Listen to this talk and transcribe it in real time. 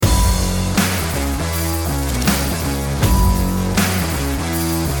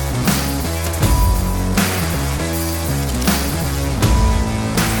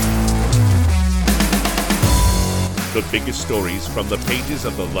the biggest stories from the pages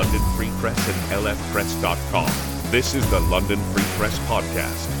of the London Free Press and lfpress.com. This is the London Free Press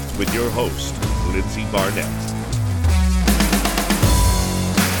Podcast with your host, Lindsay Barnett.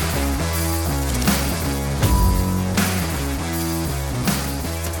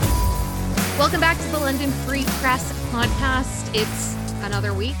 Welcome back to the London Free Press Podcast. It's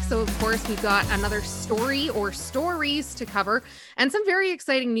another week, so of course we've got another story or stories to cover, and some very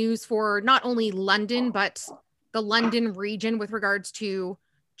exciting news for not only London, but the London region with regards to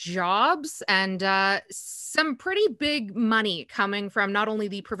jobs and some pretty big money coming from not only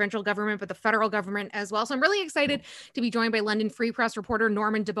the provincial government, but the federal government as well. So I'm really excited to be joined by London Free Press reporter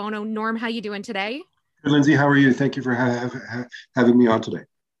Norman de Bono. Norm, how you doing today? Good, Lindsay, how are you? Thank you for having me on today.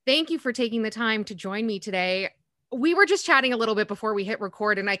 Thank you for taking the time to join me today. We were just chatting a little bit before we hit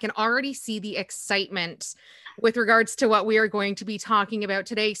record, and I can already see the excitement with regards to what we are going to be talking about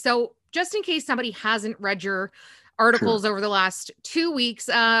today. So just in case somebody hasn't read your articles over the last 2 weeks,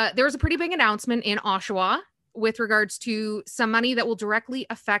 there was a pretty big announcement in Oshawa with regards to some money that will directly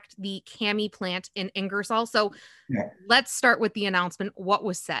affect the Cami plant in Ingersoll. So let's start with the announcement. What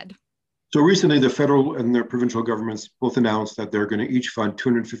was said? So recently, the federal and the provincial governments both announced that they're going to each fund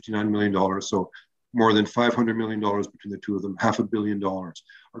 $259 million. So more than $500 million between the two of them, $500 million, are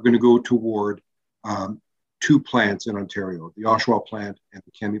going to go toward two plants in Ontario, the Oshawa plant and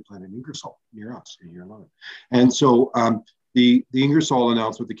the Cami plant in Ingersoll, near us, here in London. And so the Ingersoll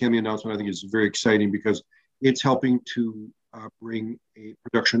announcement, the Cami announcement, I think is very exciting because it's helping to bring a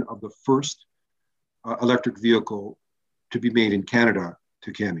production of the first electric vehicle to be made in Canada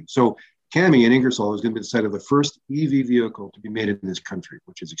to Cami. So Cami in Ingersoll is going to be the site of the first EV vehicle to be made in this country,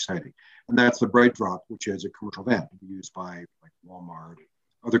 which is exciting. And that's the Bright Drop, which is a commercial van to be used by like Walmart and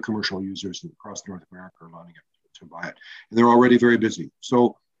other commercial users across North America are lining up to buy it. And they're already very busy.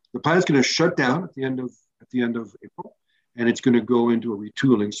 So the plant's going to shut down at the end of April, and it's going to go into a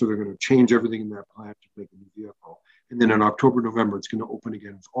retooling. So they're going to change everything in that plant to make a new vehicle. And then in October, November, it's going to open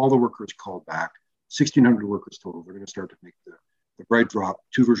again with all the workers called back, 1,600 workers total. They're going to start to make the Bright Drop,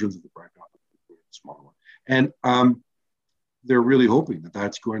 two versions of the Bright Drop, the smaller one. And they're really hoping that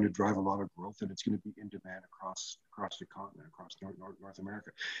that's going to drive a lot of growth, and it's going to be in demand across the continent, across North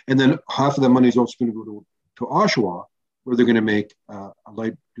America. And then half of the money is also going to go to Oshawa, where they're going to make a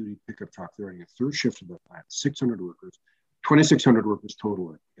light-duty pickup truck. They're running a third shift of the plant, 600 workers, 2,600 workers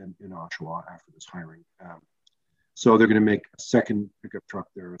total in Oshawa after this hiring. So they're going to make a second pickup truck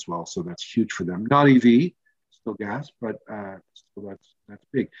there as well. So that's huge for them. Not EV, still gas, but still that's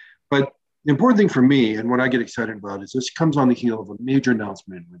big. But the important thing for me, and what I get excited about, is this comes on the heel of a major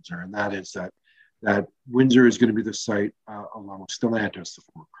announcement in Windsor, and that is that Windsor is going to be the site, along with Stellantis, the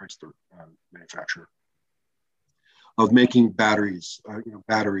former Chrysler manufacturer, of making batteries,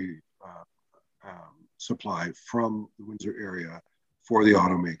 battery supply from the Windsor area for the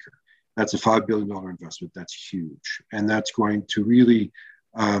automaker. That's a $5 billion investment. That's huge, and that's going to really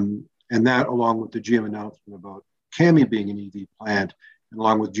and that, along with the GM announcement about Cami being an EV plant, and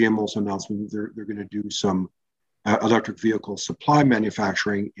along with GM also announcement they're going to do some electric vehicle supply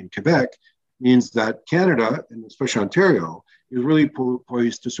manufacturing in Quebec, means that Canada, and especially Ontario, is really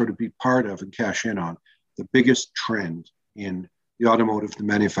poised to sort of be part of and cash in on the biggest trend in the automotive, the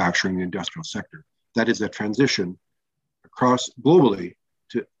manufacturing, the industrial sector. That is a transition across globally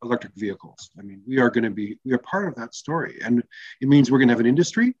to electric vehicles. I mean, we are part of that story. And it means we're going to have an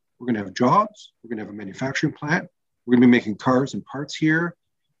industry. We're going to have jobs. We're going to have a manufacturing plant. We're going to be making cars and parts here.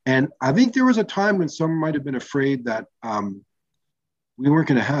 And I think there was a time when some might have been afraid that we weren't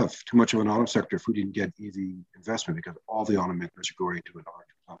going to have too much of an auto sector if we didn't get EV investment, because all the automakers are going to an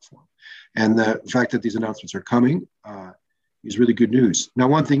electric platform. And the fact that these announcements are coming is really good news. Now,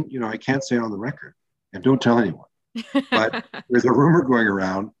 one thing, I can't say on the record, and don't tell anyone, but there's a rumor going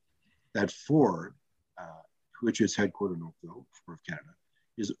around that Ford, which is headquartered in Oakville, Ford of Canada,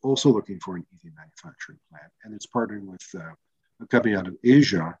 is also looking for an EV manufacturing plant, and it's partnering with a company out of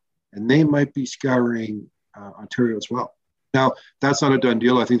Asia, and they might be scouring Ontario as well. Now, that's not a done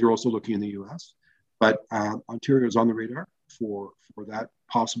deal. I think they're also looking in the U.S., but Ontario is on the radar for that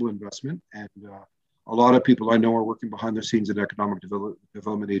possible investment, and a lot of people I know are working behind the scenes at economic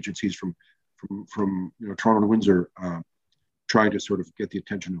development agencies from Toronto to Windsor, trying to sort of get the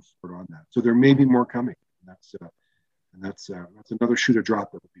attention of Ford on that. So there may be more coming. And that's another shoe to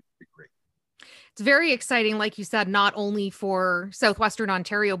drop that would be great. It's very exciting, like you said, not only for Southwestern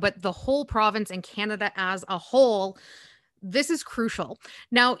Ontario, but the whole province and Canada as a whole. this is crucial.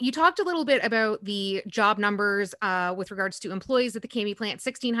 Now, you talked a little bit about the job numbers with regards to employees at the Cami plant,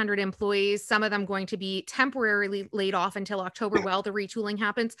 1,600 employees, some of them going to be temporarily laid off until October while the retooling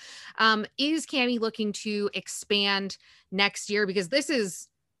happens. Is Cami looking to expand next year? Because this is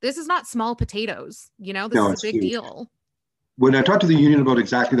not small potatoes, this is a big deal. When I talked to the union about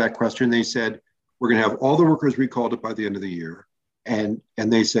exactly that question, they said, we're going to have all the workers recalled by the end of the year. And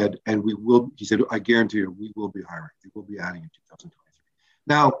they said, he said, I guarantee you, we will be hiring. We will be adding in 2023.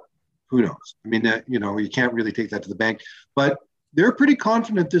 Now, who knows? I mean, you can't really take that to the bank, but they're pretty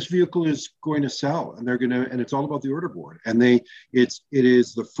confident this vehicle is going to sell, and and it's all about the order board. And it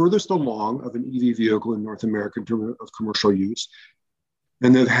is the furthest along of an EV vehicle in North America in terms of commercial use.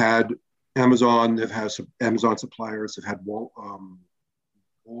 And they've had Amazon, they've had some Amazon suppliers, they've had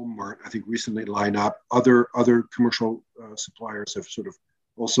Walmart, I think, recently line up. Other commercial suppliers have sort of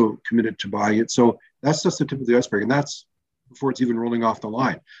also committed to buying it. So that's just the tip of the iceberg, and that's before it's even rolling off the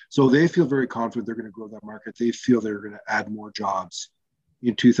line. So they feel very confident they're going to grow that market. They feel they're going to add more jobs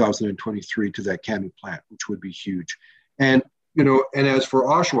in 2023 to that Cami plant, which would be huge. And and as for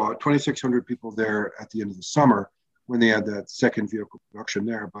Oshawa, 2,600 people there at the end of the summer when they had that second vehicle production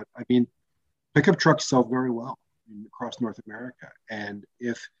there. But I mean, pickup trucks sell very well across North America. And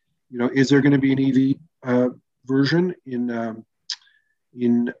if, is there going to be an EV version in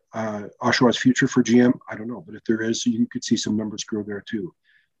Oshawa's future for GM? I don't know. But if there is, you could see some numbers grow there too.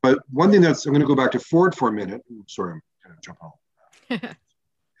 But one thing I'm going to go back to Ford for a minute. Sorry, I'm kind of jumping on.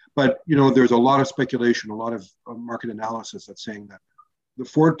 But, there's a lot of speculation, a lot of market analysis that's saying that the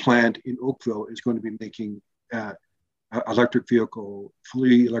Ford plant in Oakville is going to be making electric vehicle,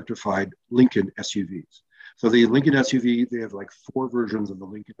 fully electrified Lincoln SUVs. So the Lincoln SUV, they have like 4 versions of the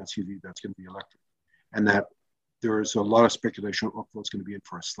Lincoln SUV that's going to be electric. And that there's a lot of speculation Oakville's going to be in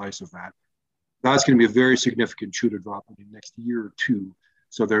for a slice of that. That's going to be a very significant shoe to drop in the next year or two.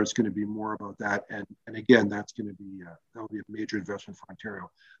 So there's going to be more about that. And again, that's going to be, that'll be a major investment for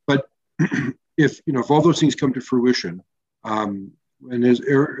Ontario. But if all those things come to fruition, and there's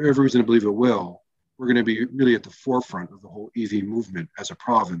every reason to believe it will, we're going to be really at the forefront of the whole EV movement as a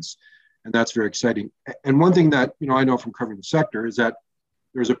province. And that's very exciting. And one thing that, I know from covering the sector is that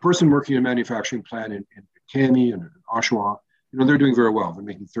there's a person working in a manufacturing plant in Cami and in Oshawa. They're doing very well. They're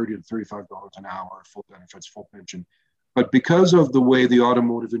making $30 to $35 an hour, full benefits, full pension. But because of the way the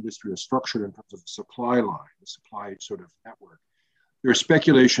automotive industry is structured in terms of the supply line, the supply sort of network, there's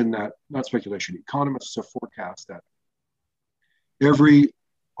speculation economists have forecast that every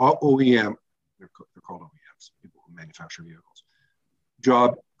OEM, they're called OEMs, people who manufacture vehicles,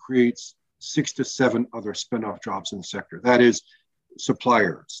 job creates 6 to 7 other spin-off jobs in the sector. That is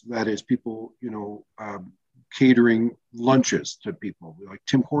suppliers, that is people, catering lunches to people like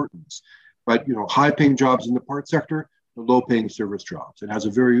Tim Hortons, but high-paying jobs in the parts sector, the low-paying service jobs. It has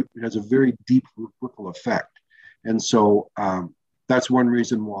a very deep ripple effect, and so that's one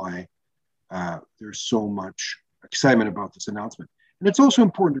reason why there's so much excitement about this announcement. And it's also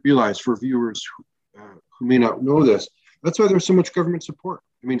important to realize for viewers who may not know this, that's why there's so much government support.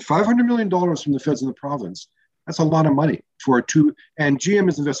 I mean, $500 million from the feds in the province, that's a lot of money and GM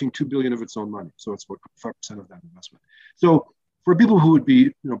is investing $2 billion of its own money. So it's about 5% of that investment. So for people who would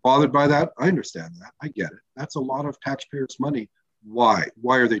be bothered by that, I understand that. I get it. That's a lot of taxpayers' money. Why?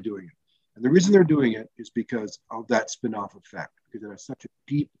 Why are they doing it? And the reason they're doing it is because of that spin-off effect, because it has such a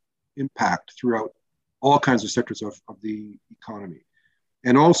deep impact throughout all kinds of sectors of the economy.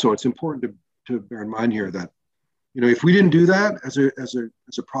 And also, it's important to bear in mind here that, if we didn't do that as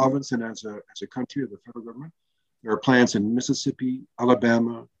a province and as a country, as a federal government, there are plants in Mississippi,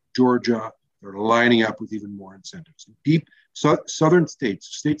 Alabama, Georgia that are lining up with even more incentives. Deep southern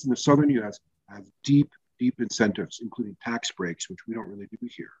states in the southern U.S. have deep incentives, including tax breaks, which we don't really do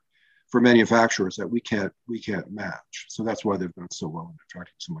here, for manufacturers that we can't match. So that's why they've done so well in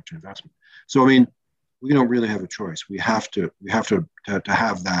attracting so much investment. So I mean, we don't really have a choice. We have to have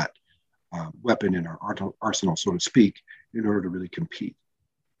that weapon in our arsenal, so to speak, in order to really compete.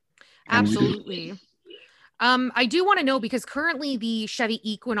 Absolutely. I do want to know, because currently the Chevy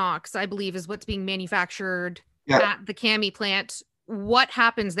Equinox, I believe, is what's being manufactured at the Cami plant. What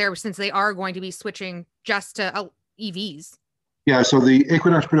happens there, since they are going to be switching just to EVs? Yeah, so the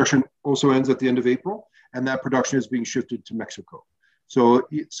Equinox production also ends at the end of April, and that production is being shifted to Mexico. So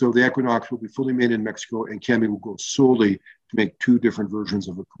the Equinox will be fully made in Mexico, and Cami will go solely to make 2 different versions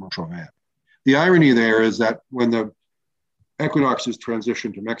of a commercial van. The irony there is that when the Equinox is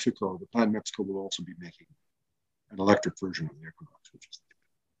transitioned to Mexico, the plant in Mexico will also be making an electric version of the Equinox, which is.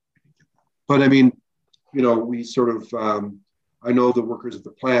 But I mean, we sort of, I know the workers at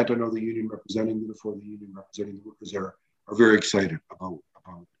the plant, I know the union representing the workers there are very excited about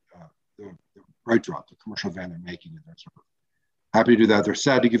the Bright Drop, the commercial van they're making, and they're sort of happy to do that. They're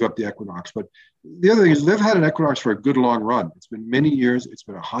sad to give up the Equinox, but the other thing is they've had an Equinox for a good long run. It's been many years. It's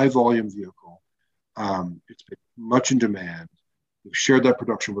been a high volume vehicle. It's been much in demand. They've shared that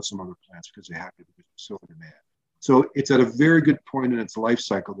production with some other plants because they have to, because it's so in demand. So it's at a very good point in its life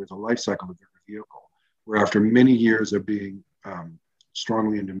cycle. There's a life cycle of the vehicle where after many years of being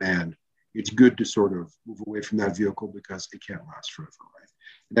strongly in demand, it's good to sort of move away from that vehicle because it can't last forever, right?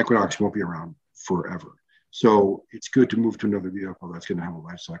 An Equinox won't be around forever. So it's good to move to another vehicle that's going to have a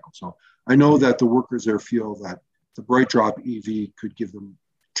life cycle. So I know that the workers there feel that the Bright Drop EV could give them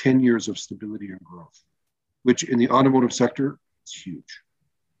 10 years of stability and growth, which in the automotive sector is huge.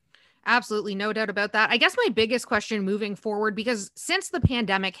 Absolutely. No doubt about that. I guess my biggest question moving forward, because since the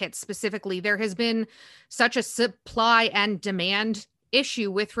pandemic hit specifically, there has been such a supply and demand issue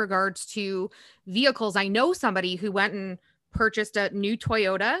with regards to vehicles. I know somebody who went and purchased a new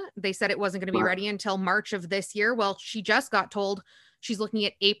Toyota. They said it wasn't going to be ready until March of this year. Well, she just got told she's looking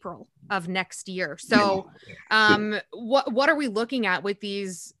at April of next year. So what are we looking at with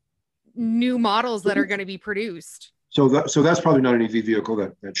these new models that are going to be produced? So that's probably not an EV vehicle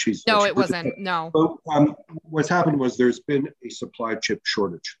that she's. No, it wasn't. No. But what's happened was there's been a supply chip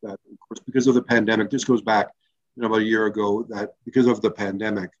shortage that, of course, because of the pandemic, this goes back about a year ago, that because of the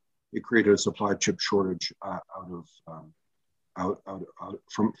pandemic, it created a supply chip shortage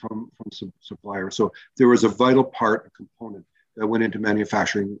from suppliers. So there was a vital part, a component that went into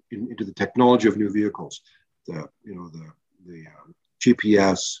manufacturing, into the technology of new vehicles, the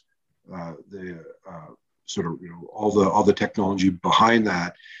GPS, all the technology behind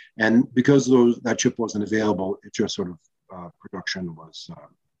that, and because that chip wasn't available, it just sort of production was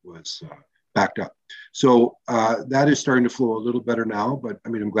backed up. So that is starting to flow a little better now, but I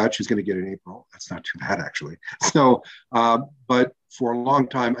mean, I'm glad she's going to get it in April. That's not too bad, actually. So, but for a long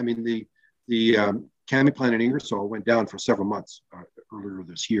time, I mean, the Cami plant in Ingersoll went down for several months earlier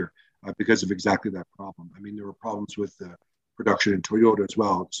this year because of exactly that problem. I mean, there were problems with the production in Toyota as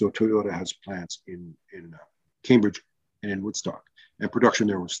well. So Toyota has plants in Cambridge and in Woodstock, and production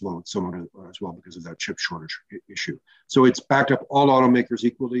there was slowed somewhat as well because of that chip shortage issue. So it's backed up all automakers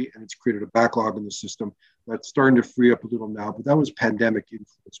equally, and it's created a backlog in the system that's starting to free up a little now, but that was pandemic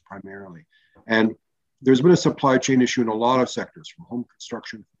influence primarily. And there's been a supply chain issue in a lot of sectors, from home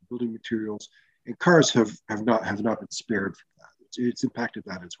construction, from building materials, and cars have not been spared from that. It's impacted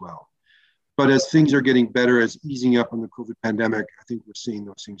that as well. But as things are getting better, as easing up on the COVID pandemic, I think we're seeing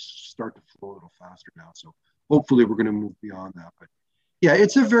those things start to flow a little faster now. So hopefully we're going to move beyond that. But yeah,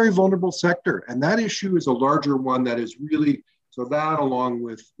 it's a very vulnerable sector. And that issue is a larger one that is really, so that along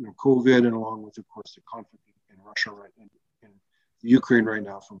with COVID and along with, of course, the conflict in Russia, in Ukraine right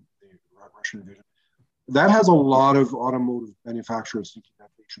now from the Russian invasion, that has a lot of automotive manufacturers thinking that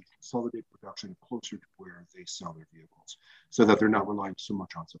they should consolidate production closer to where they sell their vehicles so that they're not relying so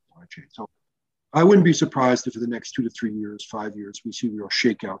much on supply chain. So I wouldn't be surprised if in the next 2 to 3 years, 5 years, we see a real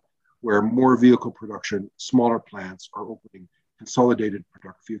shakeout where more vehicle production, smaller plants are opening consolidated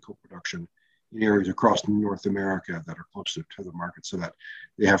vehicle production in areas across North America that are closer to the market so that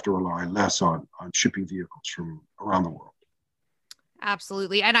they have to rely less on shipping vehicles from around the world.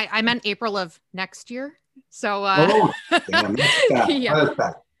 Absolutely. And I meant April of next year. So, yeah.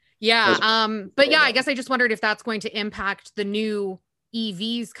 But yeah, I guess I just wondered if that's going to impact the new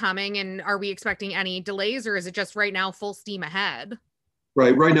EVs coming, and are we expecting any delays, or is it just right now full steam ahead?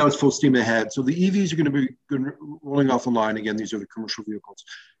 Right now it's full steam ahead. So the EVs are going to be rolling off the line. Again, these are the commercial vehicles,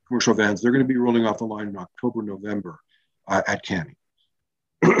 commercial vans. They're going to be rolling off the line in October, November at Cami.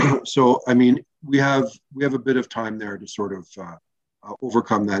 So, I mean, we have a bit of time there to sort of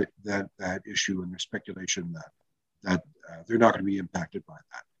overcome that issue, and there's speculation that they're not going to be impacted by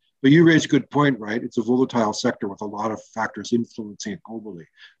that. But you raise a good point, right? It's a volatile sector with a lot of factors influencing it globally.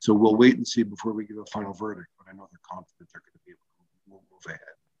 So we'll wait and see before we give a final verdict, but I know they're confident they're going to be able to move ahead.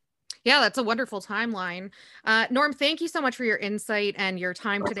 Yeah, that's a wonderful timeline. Norm, thank you so much for your insight and your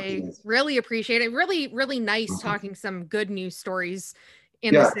time today. Really appreciate it. Really, really nice talking some good news stories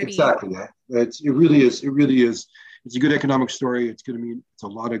in the city. Yeah, exactly. It really is. It's a good economic story. It's going to mean it's a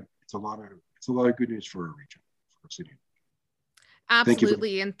lot of good news for our region, for our city.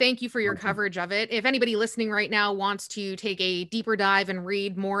 Absolutely. And thank you for your coverage of it. If anybody listening right now wants to take a deeper dive and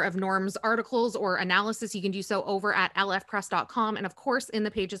read more of Norm's articles or analysis, you can do so over at lfpress.com and, of course, in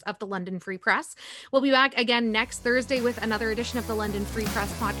the pages of the London Free Press. We'll be back again next Thursday with another edition of the London Free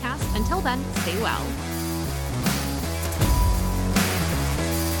Press podcast. Until then, stay well.